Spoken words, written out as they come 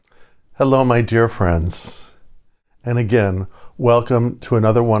Hello, my dear friends. And again, welcome to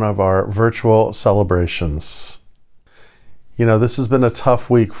another one of our virtual celebrations. You know, this has been a tough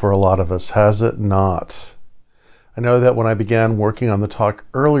week for a lot of us, has it not? I know that when I began working on the talk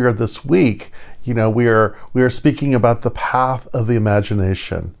earlier this week, we are speaking about the path of the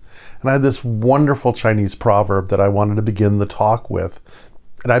imagination. And I had this wonderful Chinese proverb that I wanted to begin the talk with.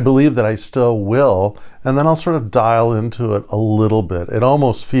 And I believe that I still will, and then I'll sort of dial into it a little bit. It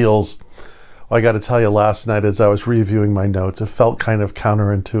almost feels, I got to tell you, last night as I was reviewing my notes, it felt kind of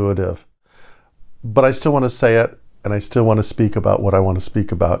counterintuitive. But I still want to say it, and I still want to speak about what I want to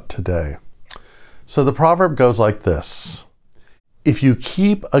speak about today. So the proverb goes like this: if you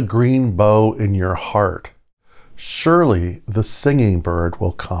keep a green bow in your heart, surely the singing bird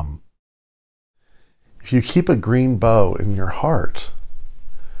will come. If you keep a green bow in your heart,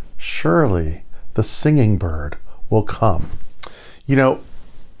 surely the singing bird will come. You know,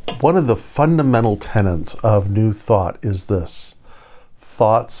 one of the fundamental tenets of New Thought is this: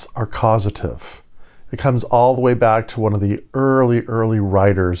 thoughts are causative. It comes all the way back to one of the early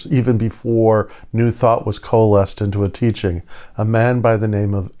writers, even before New Thought was coalesced into a teaching, a man by the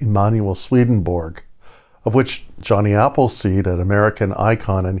name of Emanuel Swedenborg, of which Johnny Appleseed, an American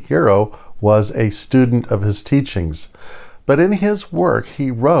icon and hero, was a student of his teachings. But in his work,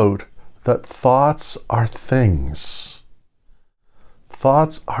 he wrote that thoughts are things.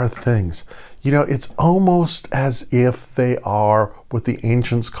 Thoughts are things. You know, it's almost as if they are what the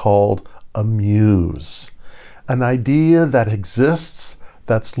ancients called a muse, an idea that exists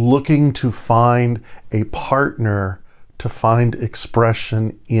that's looking to find a partner, to find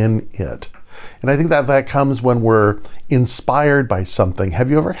expression in it. And I think that comes when we're inspired by something. Have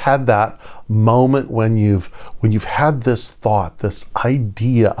you ever had that moment when you've had this thought, this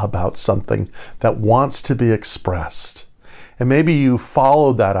idea about something that wants to be expressed? And maybe you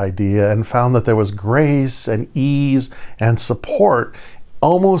followed that idea and found that there was grace and ease and support,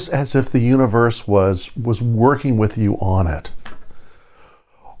 almost as if the universe was working with you on it.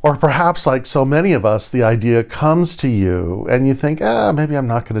 Or perhaps, like so many of us, the idea comes to you and you think, maybe I'm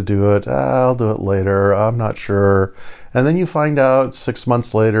not going to do it. I'll do it later. I'm not sure. And then you find out 6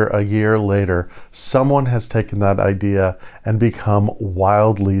 months later, a year later, someone has taken that idea and become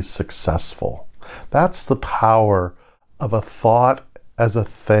wildly successful. That's the power of a thought as a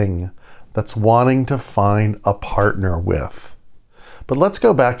thing that's wanting to find a partner with. But let's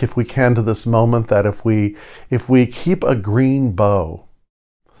go back, if we can, to this moment that if we keep a green bow,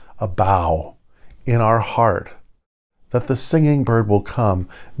 a bow in our heart, that the singing bird will come,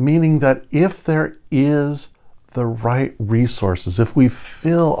 meaning that if there is the right resources, if we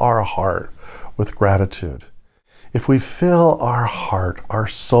fill our heart with gratitude, if we fill our heart, our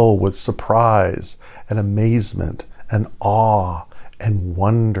soul, with surprise and amazement and awe and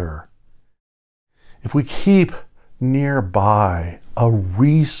wonder, if we keep nearby a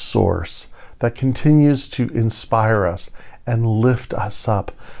resource that continues to inspire us and lift us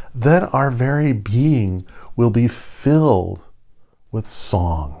up, then our very being will be filled with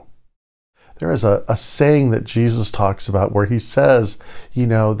song. There is a saying that Jesus talks about where he says,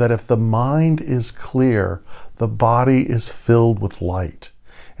 that if the mind is clear, the body is filled with light.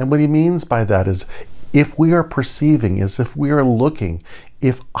 And what he means by that is, if we are perceiving, is if we are looking,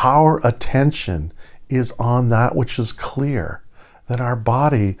 if our attention is on that which is clear, then our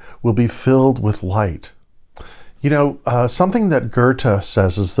body will be filled with light. Something that Goethe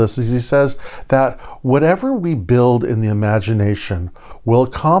says is this: he says that whatever we build in the imagination will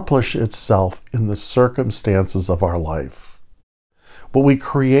accomplish itself in the circumstances of our life. What we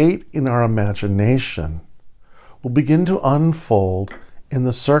create in our imagination will begin to unfold in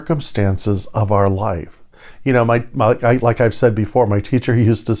the circumstances of our life. Like I've said before, my teacher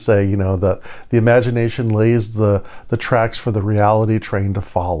used to say, that the imagination lays the tracks for the reality train to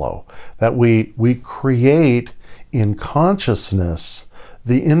follow. That we create in consciousness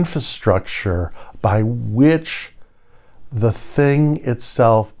the infrastructure by which the thing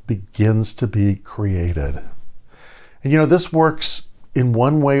itself begins to be created. And this works in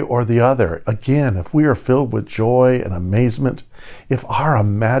one way or the other. Again, if we are filled with joy and amazement, if our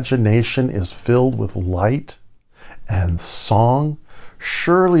imagination is filled with light and song,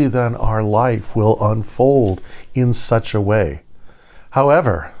 surely then our life will unfold in such a way.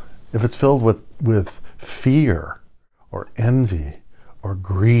 However, if it's filled with fear or envy or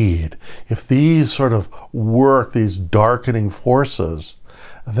greed, if these sort of work, these darkening forces,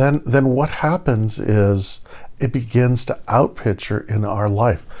 then what happens is it begins to outpicture in our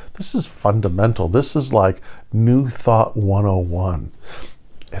life. This is fundamental. This is like New Thought 101.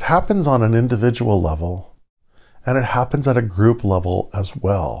 It happens on an individual level, And it happens at a group level as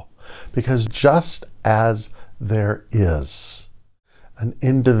well. Because just as there is an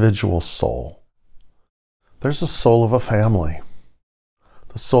individual soul, there's a soul of a family,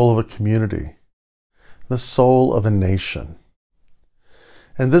 the soul of a community, the soul of a nation.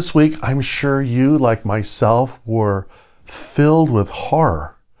 And this week, I'm sure you, like myself, were filled with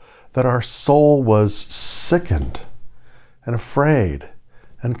horror that our soul was sickened and afraid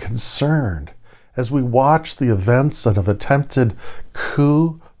and concerned as we watched the events of an attempted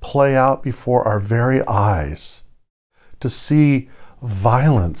coup play out before our very eyes, to see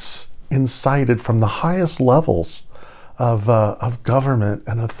violence incited from the highest levels of government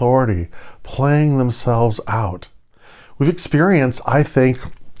and authority playing themselves out. We've experienced, I think,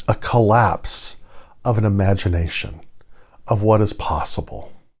 a collapse of an imagination of what is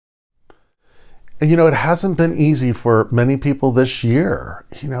possible. And it hasn't been easy for many people this year.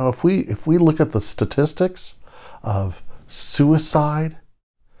 If we look at the statistics of suicide,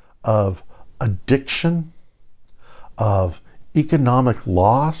 of addiction, of economic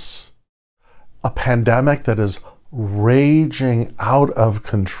loss, a pandemic that is raging out of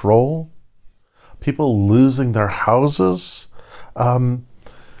control, people losing their houses,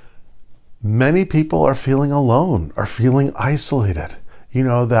 many people are feeling alone, are feeling isolated.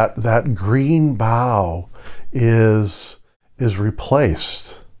 That green bough is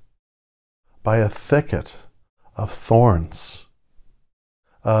replaced by a thicket of thorns,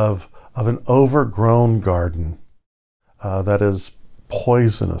 of an overgrown garden that is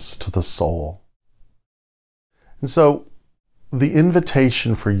poisonous to the soul. And so the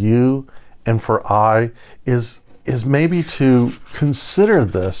invitation for you and for I is maybe to consider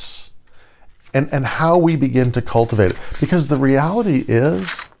this and how we begin to cultivate it. Because the reality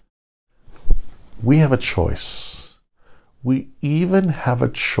is, we have a choice. We even have a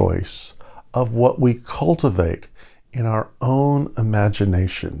choice of what we cultivate in our own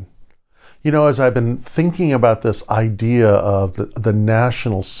imagination. As I've been thinking about this idea of the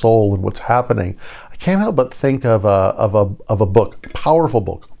national soul and what's happening, I can't help but think of a book, a powerful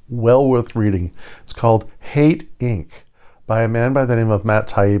book, well worth reading. It's called Hate, Inc. by a man by the name of Matt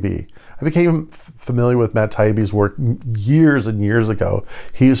Taibbi. I became familiar with Matt Taibbi's work years and years ago.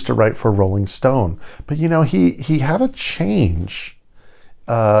 He used to write for Rolling Stone. But he had a change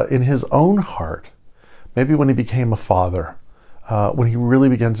in his own heart, maybe when he became a father, when he really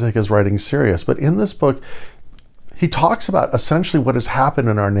began to take his writing serious. But in this book, he talks about essentially what has happened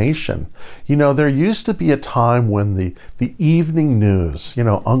in our nation. There used to be a time when the evening news,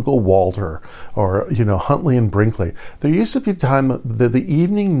 Uncle Walter or, Huntley and Brinkley, there used to be a time that the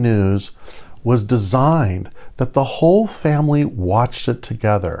evening news was designed that the whole family watched it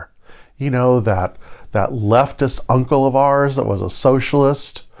together. That leftist uncle of ours that was a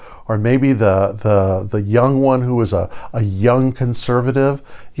socialist, or maybe the young one who was a young conservative,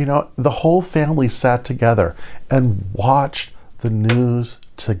 the whole family sat together and watched the news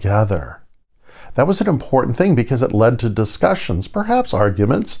together. That was an important thing because it led to discussions, perhaps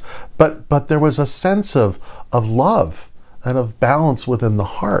arguments, but there was a sense of love and of balance within the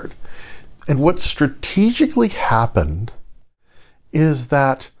heart. And what strategically happened is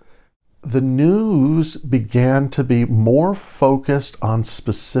that the news began to be more focused on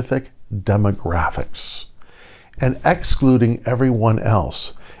specific demographics and excluding everyone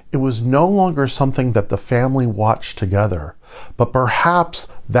else. It was no longer something that the family watched together, but perhaps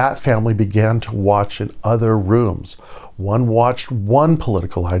that family began to watch in other rooms. One watched one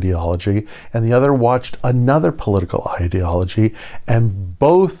political ideology and the other watched another political ideology, and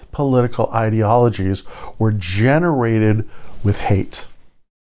both political ideologies were generated with hate,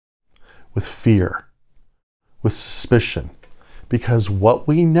 with fear, with suspicion. Because what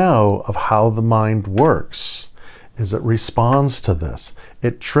we know of how the mind works is it responds to this,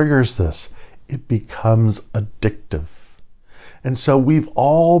 it triggers this, it becomes addictive. And so we've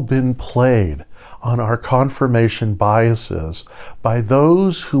all been played on our confirmation biases by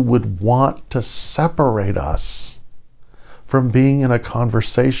those who would want to separate us from being in a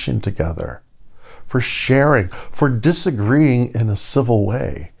conversation together, for sharing, for disagreeing in a civil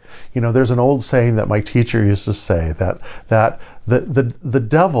way. There's an old saying that my teacher used to say that the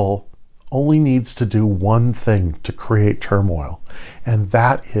devil only needs to do one thing to create turmoil, and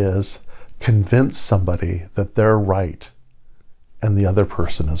that is convince somebody that they're right and the other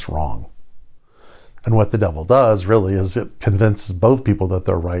person is wrong. And what the devil does really is it convinces both people that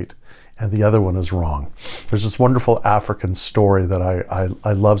they're right and the other one is wrong. There's this wonderful African story that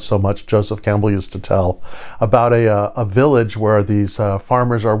I love so much. Joseph Campbell used to tell about a village where these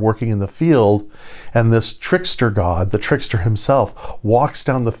farmers are working in the field, and this trickster god, the trickster himself, walks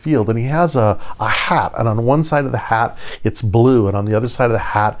down the field, and he has a hat, and on one side of the hat it's blue, and on the other side of the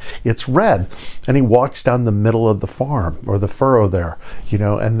hat it's red, and he walks down the middle of the farm, or the furrow there,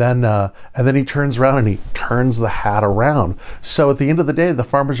 and then he turns around and he turns the hat around. So at the end of the day, the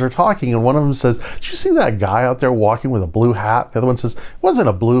farmers are talking, and one of them says, "Did you see that guy out there walking with a blue hat?" The other one says, "It wasn't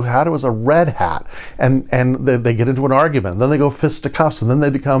a blue hat, it was a red hat." And they get into an argument, and then they go fisticuffs, and then they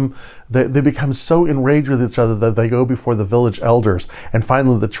become so enraged with each other that they go before the village elders. And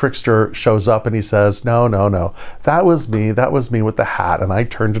finally the trickster shows up and he says, no, that was me with the hat, and I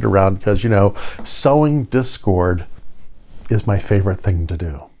turned it around because, sowing discord is my favorite thing to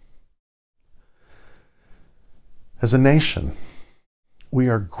do. As a nation, we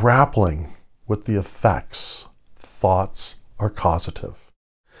are grappling with the effects. Thoughts are causative.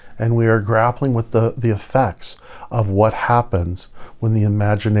 And we are grappling with the effects of what happens when the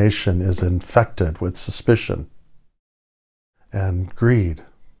imagination is infected with suspicion and greed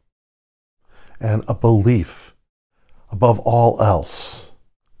and a belief, above all else,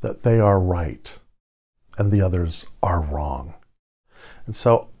 that they are right and the others are wrong. And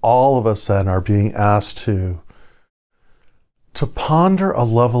so all of us then are being asked to ponder a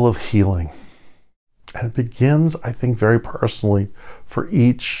level of healing. And it begins, I think, very personally for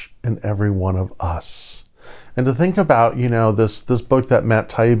each and every one of us. And to think about, this book that Matt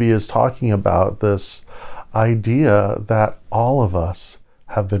Taibbi is talking about, this idea that all of us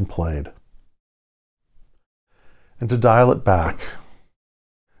have been played. And to dial it back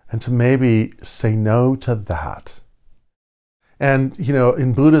and to maybe say no to that. And,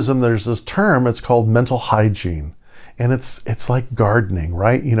 in Buddhism, there's this term, it's called mental hygiene. And it's like gardening,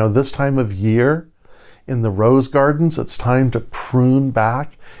 right? This time of year, in the rose gardens, it's time to prune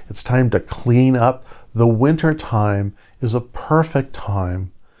back. It's time to clean up. The winter time is a perfect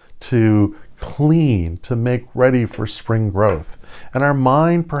time to clean, to make ready for spring growth. And our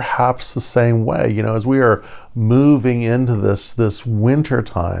mind perhaps the same way, as we are moving into this winter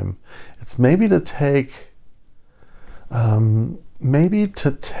time, it's maybe to take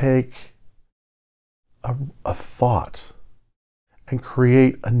a thought and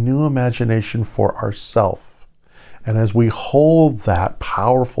create a new imagination for ourself. And as we hold that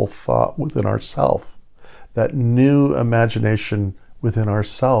powerful thought within ourself, that new imagination within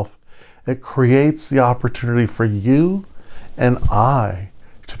ourself, it creates the opportunity for you and I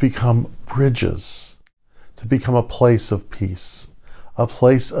to become bridges, to become a place of peace, a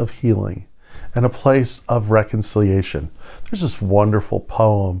place of healing, and a place of reconciliation. There's this wonderful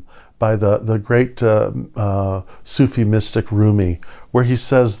poem by the great Sufi mystic Rumi, where he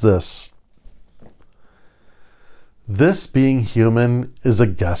says this: "This being human is a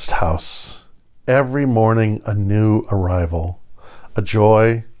guest house. Every morning a new arrival, a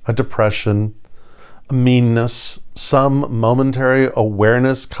joy, a depression, a meanness, some momentary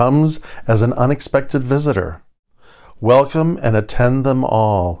awareness comes as an unexpected visitor. Welcome and attend them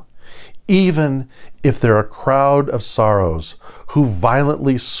all. Even if they're a crowd of sorrows who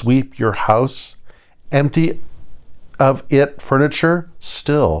violently sweep your house, empty of it furniture,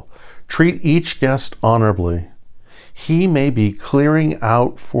 still treat each guest honorably. He may be clearing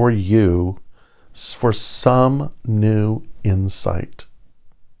out for you for some new insight."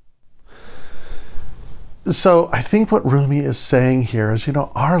 So I think what Rumi is saying here is,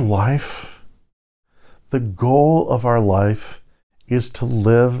 our life, the goal of our life is to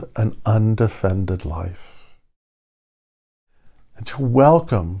live an undefended life. And to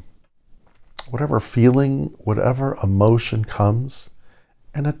welcome whatever feeling, whatever emotion comes,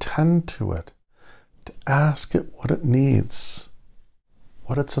 and attend to it. To ask it what it needs,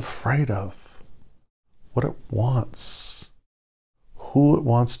 what it's afraid of, what it wants, who it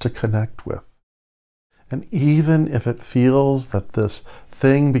wants to connect with. And even if it feels that this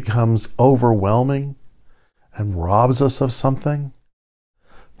thing becomes overwhelming and robs us of something,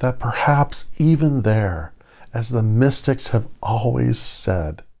 that perhaps even there, as the mystics have always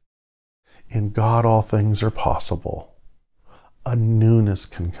said, in God all things are possible. A newness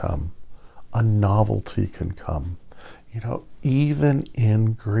can come. A novelty can come. Even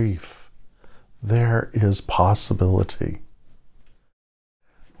in grief, there is possibility.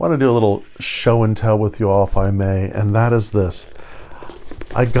 I want to do a little show and tell with you all, if I may, and that is this.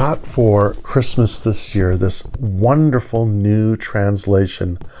 I got for Christmas this year this wonderful new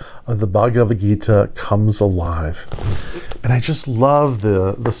translation of the Bhagavad Gita Comes Alive. And I just love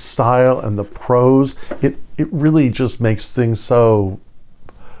the style and the prose. It really just makes things so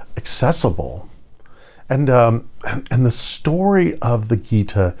accessible. And the story of the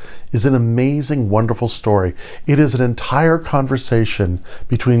Gita is an amazing, wonderful story. It is an entire conversation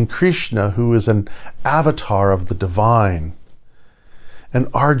between Krishna, who is an avatar of the divine, and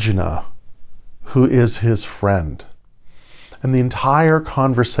Arjuna, who is his friend. And the entire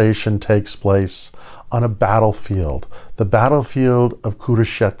conversation takes place on a battlefield, the battlefield of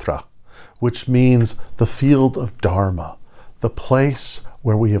Kurukshetra, which means the field of Dharma, the place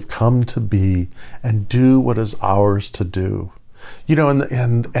where we have come to be and do what is ours to do. You know,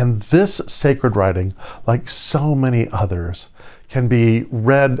 and this sacred writing, like so many others, can be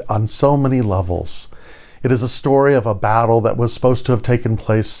read on so many levels. It is a story of a battle that was supposed to have taken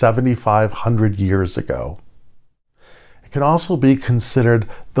place 7,500 years ago. It can also be considered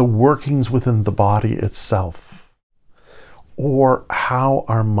the workings within the body itself, or how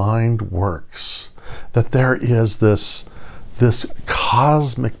our mind works, that there is this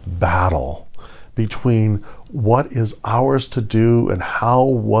cosmic battle between what is ours to do and how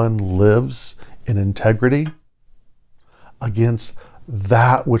one lives in integrity against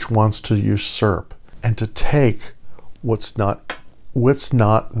that which wants to usurp and to take what's not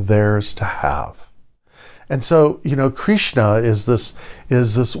theirs to have. And so, you know, Krishna is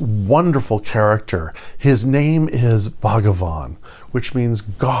this wonderful character. His name is Bhagavan, which means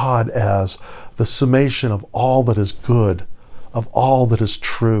God as the summation of all that is good, of all that is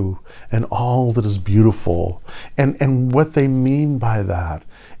true, and all that is beautiful. And what they mean by that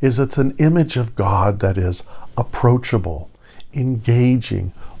is it's an image of God that is approachable,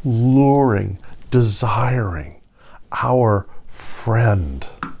 engaging, luring, desiring, our friend.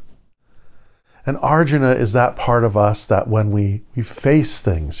 And Arjuna is that part of us that when we face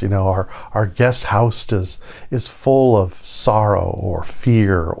things, you know, our guest house is full of sorrow or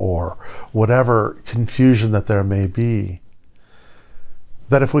fear or whatever confusion that there may be,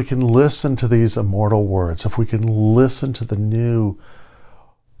 that if we can listen to these immortal words, if we can listen to the new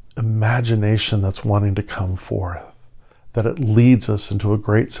imagination that's wanting to come forth, that it leads us into a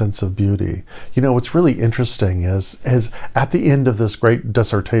great sense of beauty. You know, what's really interesting is at the end of this great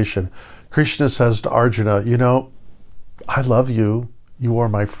dissertation, Krishna says to Arjuna, you know, I love you, you are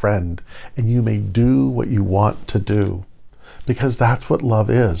my friend, and you may do what you want to do. Because that's what love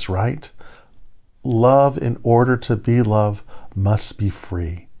is, right? Love, in order to be love, must be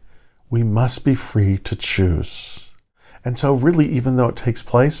free. We must be free to choose. And so really, even though it takes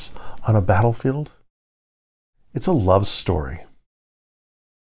place on a battlefield, it's a love story.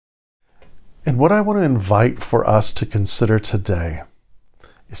 And what I want to invite for us to consider today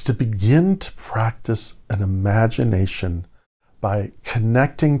is to begin to practice an imagination by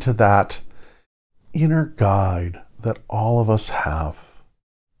connecting to that inner guide that all of us have.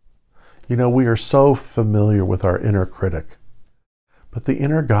 You know, we are so familiar with our inner critic, but the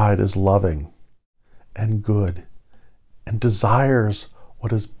inner guide is loving and good and desires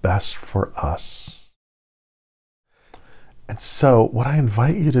what is best for us. And so what I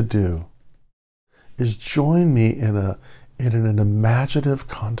invite you to do is join me in an imaginative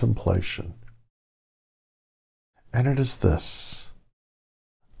contemplation. And it is this: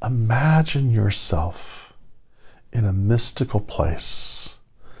 imagine yourself in a mystical place,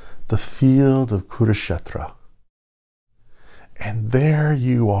 the field of Kurukshetra. And there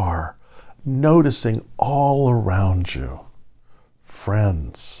you are, noticing all around you,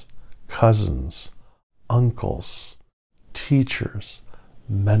 friends, cousins, uncles, teachers,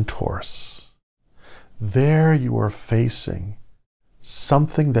 mentors. There you are facing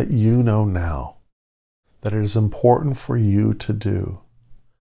something that you know now, that it is important for you to do,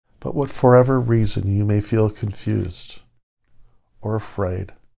 but what for whatever reason you may feel confused or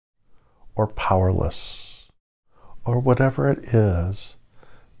afraid or powerless or whatever it is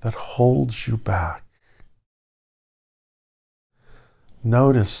that holds you back.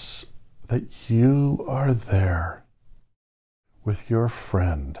 Notice that you are there with your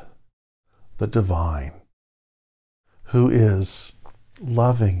friend, the divine, who is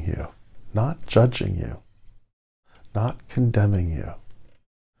loving you, not judging you, not condemning you,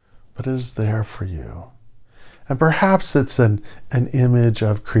 but is there for you. And perhaps it's an image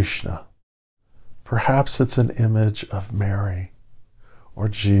of Krishna. Perhaps it's an image of Mary or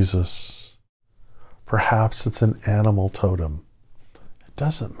Jesus. Perhaps it's an animal totem. It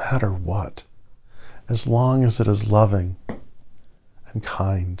doesn't matter what, as long as it is loving and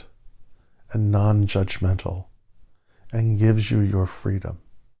kind and non-judgmental and gives you your freedom.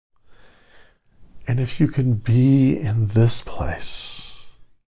 And if you can be in this place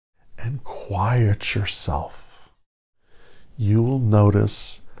and quiet yourself, you will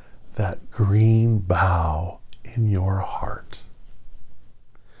notice that green bough in your heart.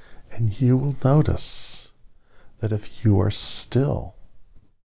 And you will notice that if you are still,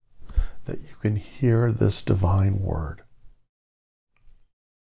 that you can hear this divine word.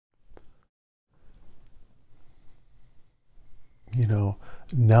 You know,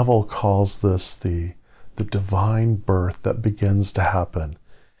 Neville calls this the divine birth that begins to happen.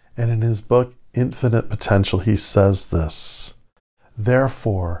 And in his book, Infinite Potential, he says this: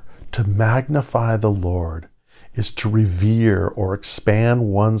 therefore, to magnify the Lord is to revere or expand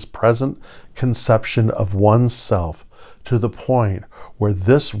one's present conception of oneself to the point where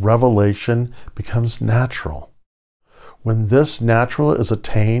this revelation becomes natural. When this natural is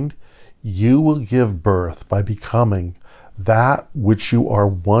attained, you will give birth by becoming that which you are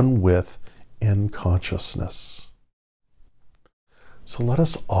one with in consciousness. So let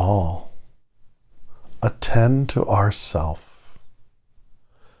us all attend to ourself,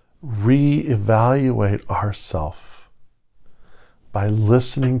 reevaluate ourself by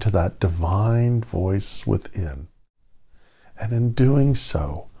listening to that divine voice within. And in doing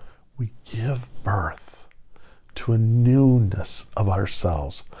so, we give birth to a newness of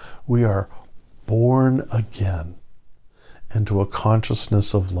ourselves. We are born again into a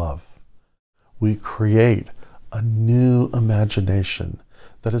consciousness of love. We create a new imagination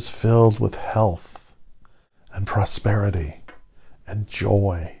that is filled with health and prosperity and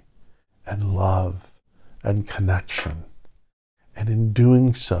joy and love and connection. And in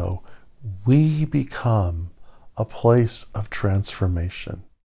doing so, we become a place of transformation.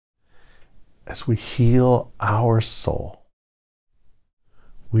 As we heal our soul,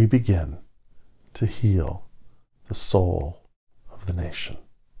 we begin to heal the soul of the nation.